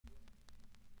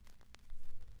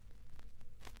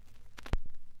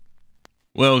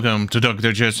Welcome to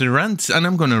Dr. Jester Rants, and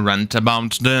I'm gonna rant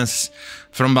about this.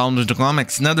 From Bounded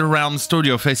Comics, Netherrealm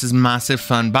Studio faces massive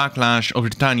fan backlash over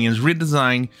Tanya's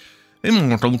redesign in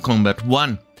Mortal Kombat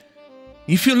 1.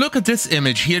 If you look at this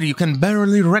image here, you can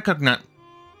barely recognize...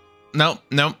 No,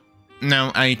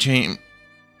 I changed...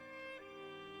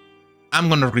 I'm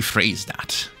gonna rephrase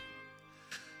that.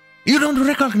 You don't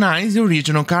recognize the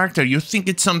original character, you think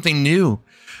it's something new.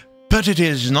 But it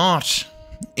is not.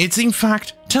 It's in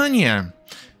fact Tanya.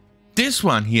 This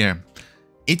one here.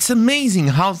 It's amazing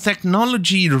how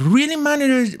technology really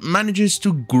manages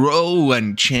to grow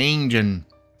and change and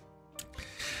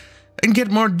get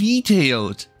more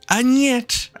detailed. And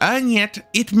yet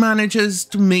it manages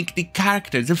to make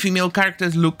the female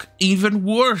characters look even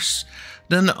worse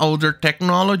than older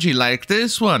technology like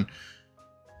this one.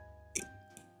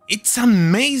 It's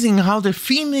amazing how the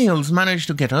females manage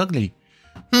to get ugly.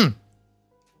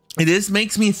 This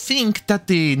makes me think that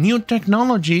the new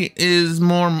technology is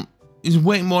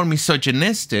way more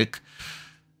misogynistic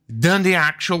than the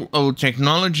actual old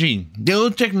technology. The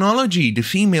old technology, the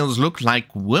females look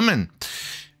like women.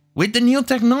 With the new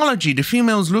technology, the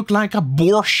females look like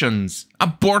abortions,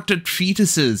 aborted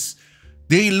fetuses.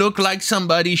 They look like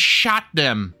somebody shot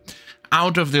them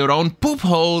out of their own poop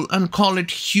hole and call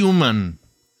it human.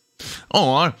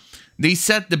 Or they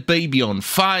set the baby on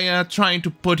fire, trying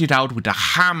to put it out with a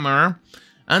hammer,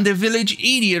 and the village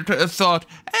idiot thought,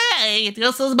 "Hey,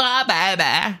 this is my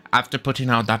baby," after putting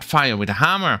out that fire with a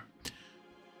hammer.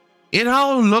 It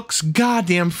all looks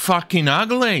goddamn fucking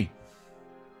ugly.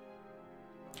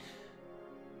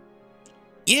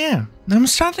 Yeah, I'm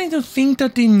starting to think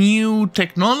that the new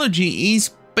technology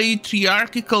is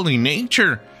patriarchal in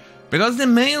nature, because the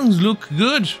males look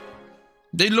good.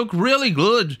 They look really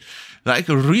good. Like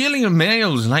really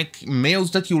males, like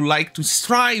males that you like to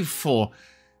strive for.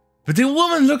 But the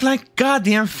women look like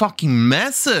goddamn fucking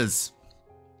messes.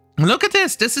 Look at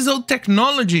this. This is old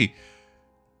technology.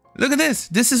 Look at this.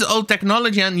 This is old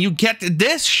technology and you get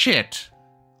this shit.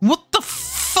 What the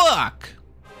fuck?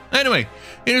 Anyway,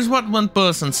 here's what one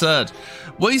person said.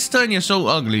 Why is Tanya so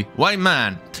ugly? Why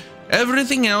man?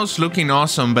 Everything else looking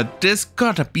awesome, but this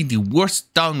gotta be the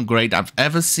worst downgrade I've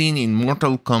ever seen in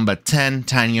Mortal Kombat 10.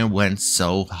 Tanya went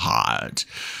so hard.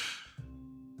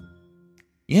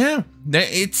 Yeah,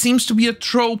 it seems to be a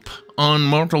trope on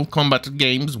Mortal Kombat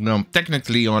games, well,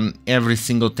 technically on every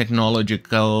single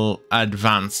technological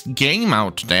advanced game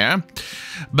out there,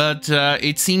 but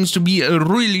it seems to be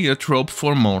really a trope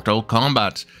for Mortal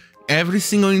Kombat. Every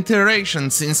single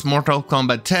iteration since Mortal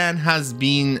Kombat 10 has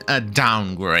been a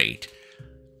downgrade.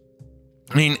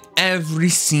 In every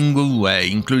single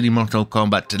way, including Mortal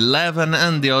Kombat 11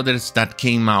 and the others that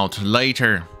came out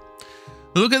later.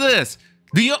 Look at this.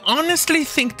 Do you honestly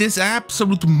think this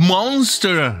absolute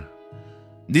monster,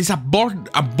 this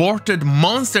aborted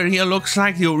monster here looks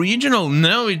like the original?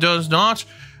 No, it does not.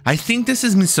 I think this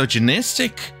is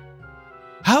misogynistic.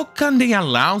 How can they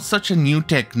allow such a new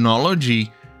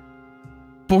technology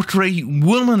portray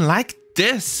women like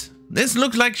this? This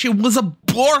looks like she was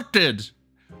aborted.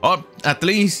 Or at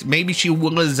least maybe she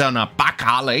was on a back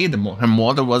alley. Her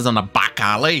mother was on a back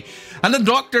alley. And the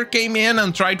doctor came in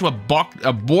and tried to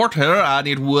abort her, and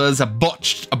it was a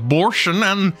botched abortion,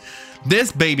 and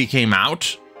this baby came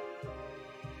out.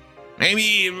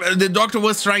 Maybe the doctor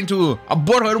was trying to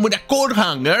abort her with a coat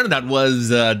hanger that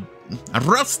was a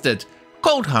rusted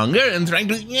coat hanger and trying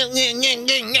to...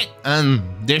 And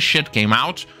this shit came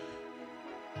out.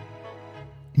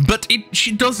 But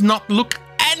she does not look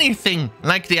anything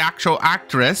like the actual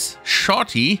actress,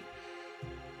 Shotty.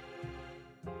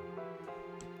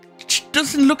 She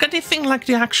doesn't look anything like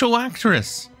the actual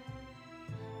actress.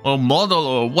 Or model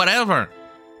or whatever.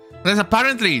 Because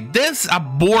apparently this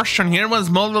abortion here was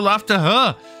modeled after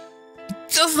her.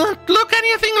 It doesn't look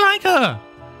anything like her.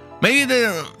 Maybe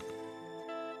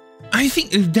I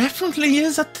think it definitely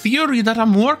is a theory that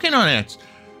I'm working on it.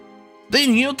 The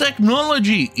new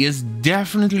technology is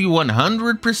definitely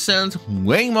 100%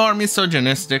 way more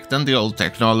misogynistic than the old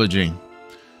technology.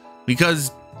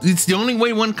 Because it's the only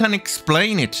way one can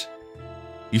explain it.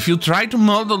 If you try to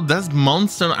model this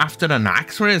monster after an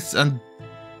actress, and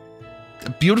a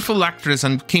beautiful actress,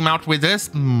 and came out with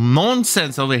this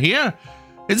nonsense over here,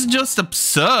 it's just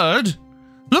absurd.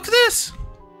 Look at this.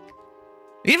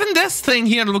 Even this thing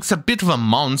here looks a bit of a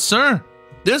monster.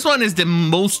 This one is the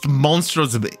most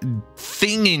monstrous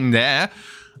thing in there,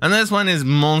 and this one is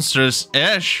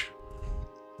monstrous-ish.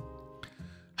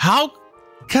 How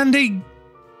can they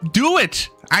do it?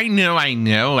 I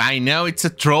know, it's a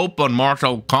trope on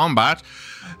Mortal Kombat.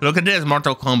 Look at this,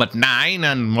 Mortal Kombat 9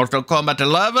 and Mortal Kombat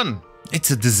 11. It's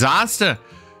a disaster.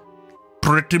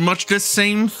 pretty much the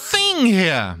same thing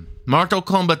here. Mortal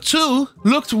Kombat 2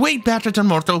 looked way better than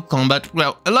Mortal Kombat,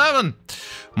 well, 11.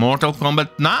 Mortal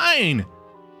Kombat 9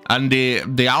 and the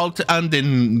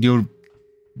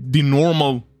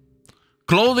normal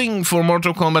clothing for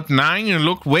Mortal Kombat 9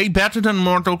 looked way better than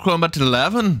Mortal Kombat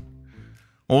 11.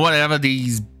 Or whatever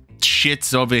these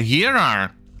shits over here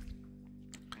are.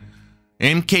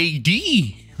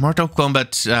 MKD. Mortal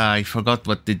Kombat, I forgot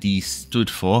what the D stood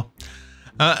for.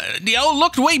 They all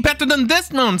looked way better than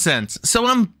this nonsense. So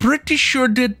I'm pretty sure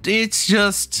that it's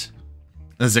just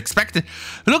as expected.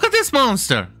 Look at this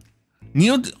monster.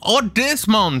 Or this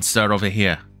monster over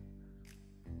here.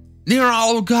 They're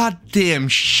all goddamn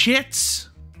shits.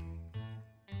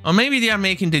 Or maybe they are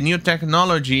making the new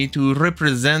technology to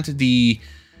represent the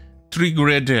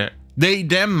triggered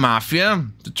they-them mafia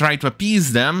to try to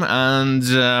appease them, and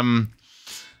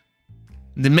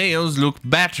the males look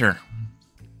better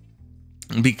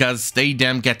because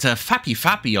they-them get a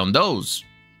fappy on those.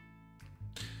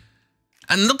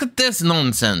 And look at this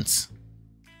nonsense.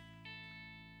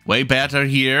 Way better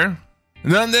here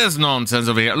than this nonsense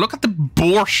over here. Look at the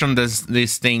abortion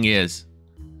this thing is.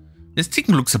 This thing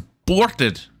looks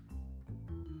aborted.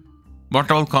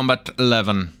 Mortal Kombat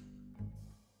 11.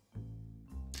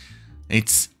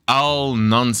 It's all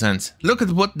nonsense. Look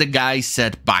at what the guy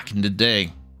said back in the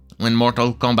day when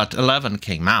Mortal Kombat 11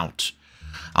 came out.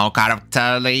 Our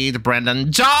character lead,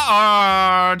 Brendan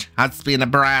George, has been a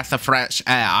breath of fresh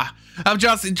air of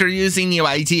just introducing new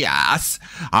ideas.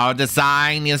 Our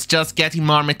design is just getting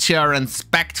more mature and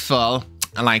respectful.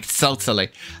 Like, totally.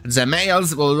 The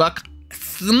males will look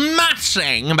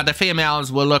smashing, but the females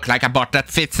will look like aborted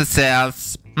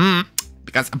fetuses.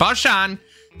 Because abortion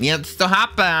needs to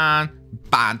happen.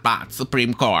 Bad,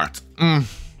 Supreme Court. You're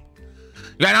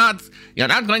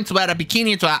not going to wear a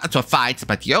bikini to a fight,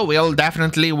 but you will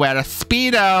definitely wear a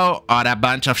Speedo or a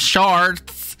bunch of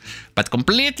shorts, but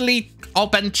completely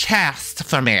open chest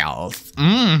for males.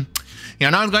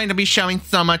 You're not going to be showing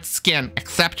so much skin,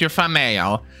 except you're for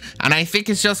male. And I think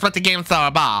it's just what the game's all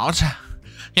about.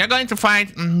 You're going to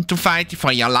fight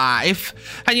for your life,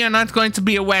 and you're not going to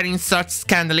be wearing such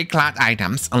scantily clad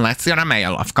items, unless you're a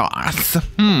male, of course.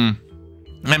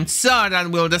 I'm sure that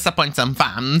will disappoint some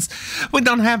fans. We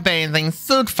don't have bathing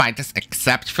suit fighters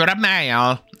except for a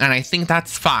male, and I think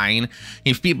that's fine.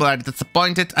 If people are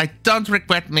disappointed, I don't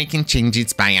regret making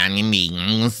changes by any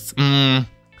means.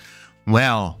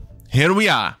 Well, here we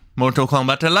are. Mortal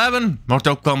Kombat 11,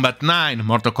 Mortal Kombat 9,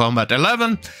 Mortal Kombat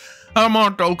 11, or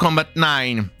Mortal Kombat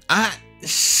 9. A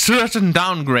certain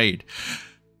downgrade.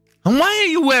 And why are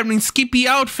you wearing skippy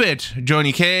outfit,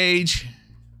 Johnny Cage,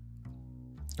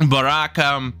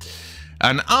 Baraka,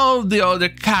 and all the other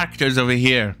characters over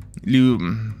here?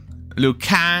 Liu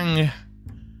Kang.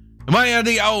 Why are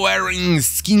they all wearing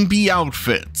skimpy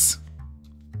outfits?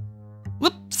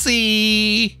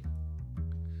 Whoopsie.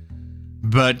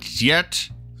 But yet,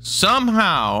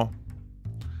 somehow,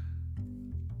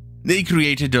 they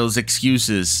created those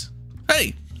excuses.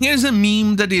 Hey, here's a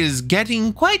meme that is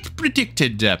getting quite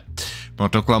predicted.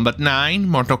 Mortal Kombat 9,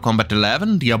 Mortal Kombat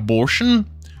 11, the abortion,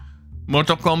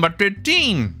 Mortal Kombat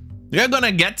 13. We're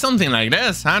gonna get something like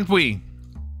this, aren't we?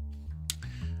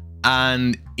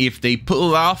 And if they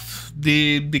pull off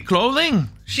the clothing,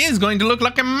 she's going to look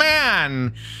like a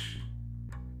man.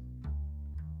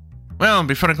 Well,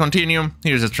 before I continue,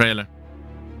 here's a trailer.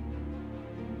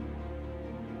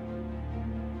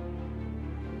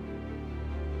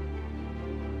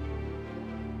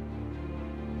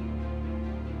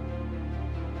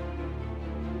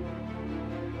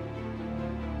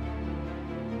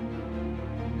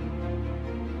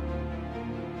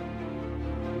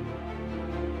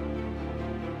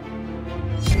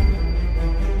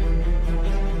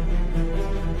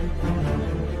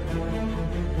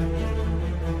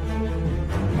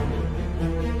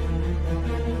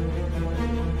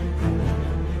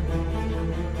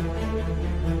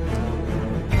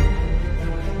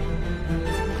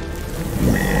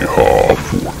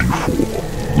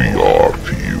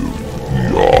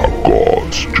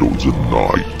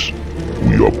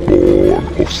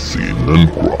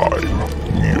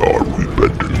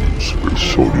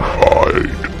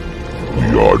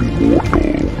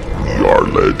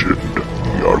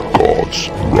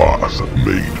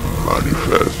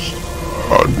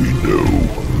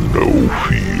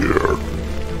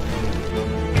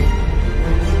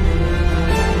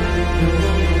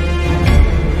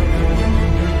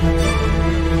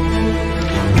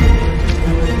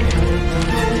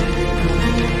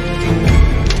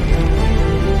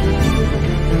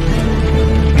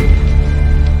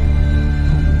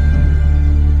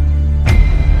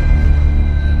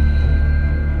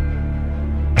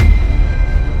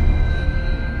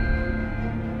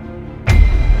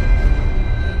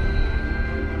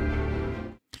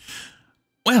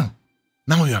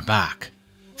 we are back.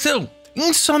 So,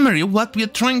 in summary, what we are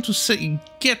trying to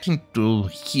get into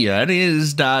here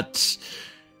is that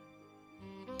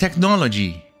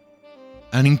technology,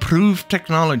 an improved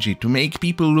technology to make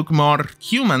people look more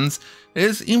humans,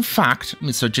 is in fact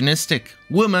misogynistic.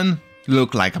 Women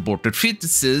look like aborted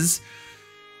fetuses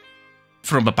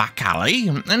from a back alley,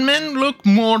 and men look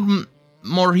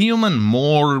more human,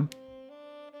 more,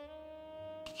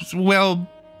 well,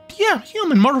 yeah,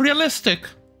 human, more realistic.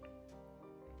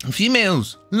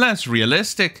 Females, less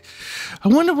realistic. I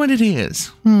wonder what it is.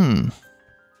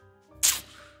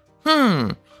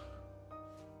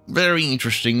 Very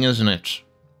interesting, isn't it?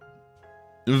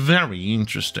 Very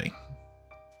interesting.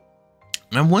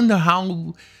 I wonder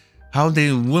how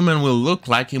the women will look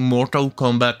like in Mortal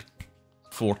Kombat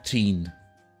 14.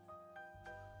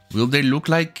 Will they look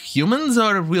like humans,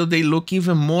 or will they look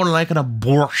even more like an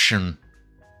abortion?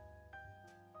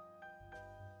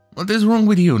 What is wrong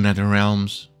with you,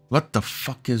 Netherrealms? What the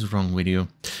fuck is wrong with you?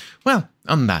 Well,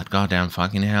 on that goddamn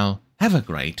fucking hell, have a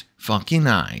great fucking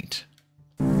night.